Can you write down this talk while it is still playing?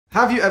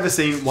Have you ever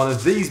seen one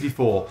of these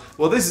before?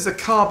 Well, this is a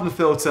carbon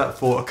filter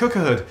for a cooker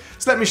hood.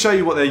 So let me show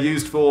you what they're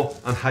used for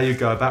and how you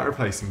go about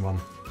replacing one.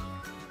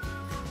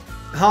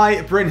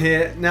 Hi, Bryn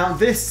here. Now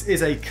this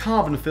is a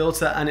carbon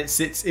filter and it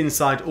sits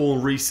inside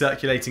all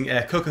recirculating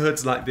air cooker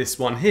hoods like this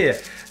one here.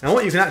 Now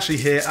what you can actually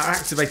hear are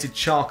activated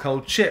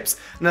charcoal chips,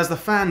 and as the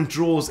fan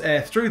draws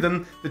air through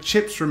them, the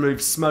chips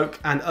remove smoke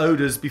and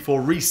odours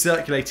before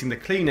recirculating the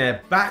clean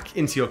air back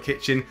into your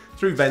kitchen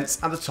through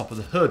vents at the top of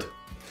the hood.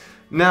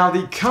 Now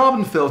the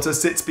carbon filter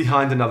sits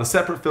behind another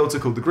separate filter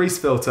called the grease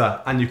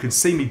filter, and you can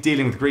see me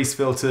dealing with grease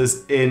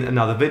filters in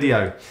another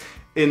video.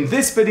 In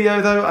this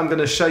video though, I'm going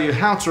to show you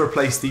how to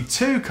replace the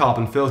two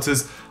carbon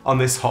filters on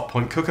this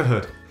Hotpoint cooker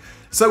hood.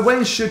 So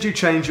when should you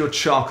change your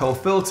charcoal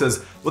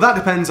filters? Well, that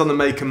depends on the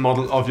make and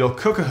model of your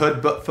cooker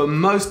hood, but for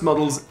most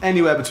models,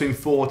 anywhere between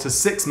 4 to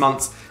 6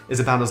 months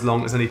is about as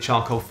long as any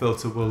charcoal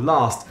filter will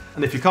last.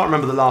 And if you can't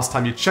remember the last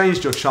time you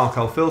changed your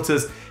charcoal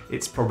filters,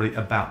 it's probably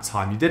about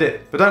time you did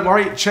it. But don't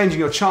worry, changing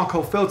your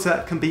charcoal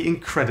filter can be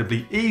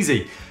incredibly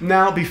easy.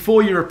 Now,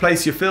 before you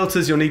replace your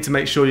filters, you'll need to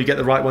make sure you get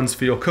the right ones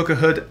for your cooker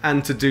hood,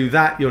 and to do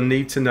that, you'll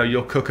need to know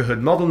your cooker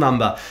hood model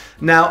number.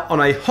 Now,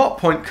 on a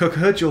Hotpoint cooker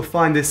hood, you'll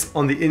find this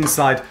on the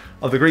inside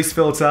of the grease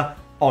filter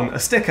on a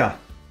sticker.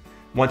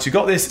 Once you've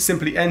got this,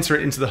 simply enter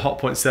it into the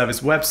Hotpoint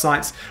service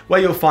websites, where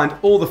you'll find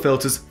all the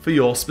filters for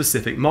your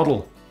specific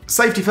model.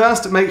 Safety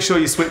first, make sure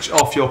you switch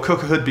off your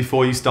cooker hood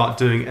before you start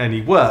doing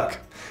any work.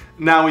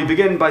 Now we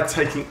begin by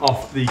taking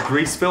off the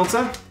grease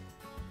filter.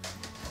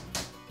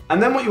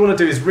 And then what you want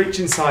to do is reach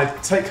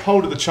inside, take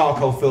hold of the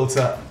charcoal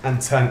filter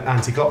and turn it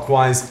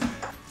anti-clockwise,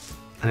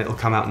 and it'll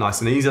come out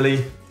nice and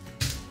easily.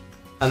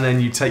 And then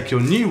you take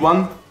your new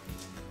one,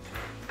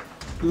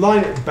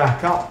 line it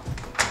back up,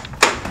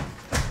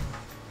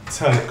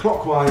 turn it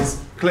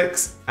clockwise,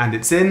 clicks, and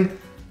it's in.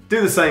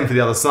 Do the same for the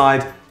other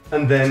side,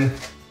 and then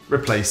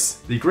replace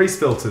the grease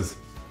filters.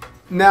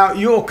 Now,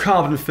 your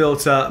carbon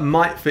filter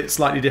might fit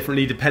slightly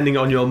differently depending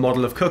on your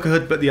model of cooker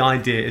hood, but the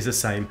idea is the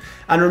same.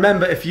 And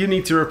remember, if you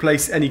need to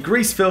replace any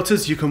grease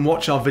filters, you can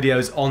watch our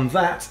videos on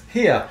that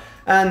here.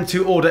 And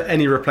to order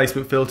any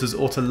replacement filters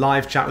or to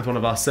live chat with one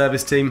of our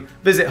service team,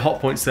 visit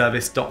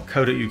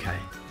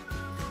hotpointservice.co.uk.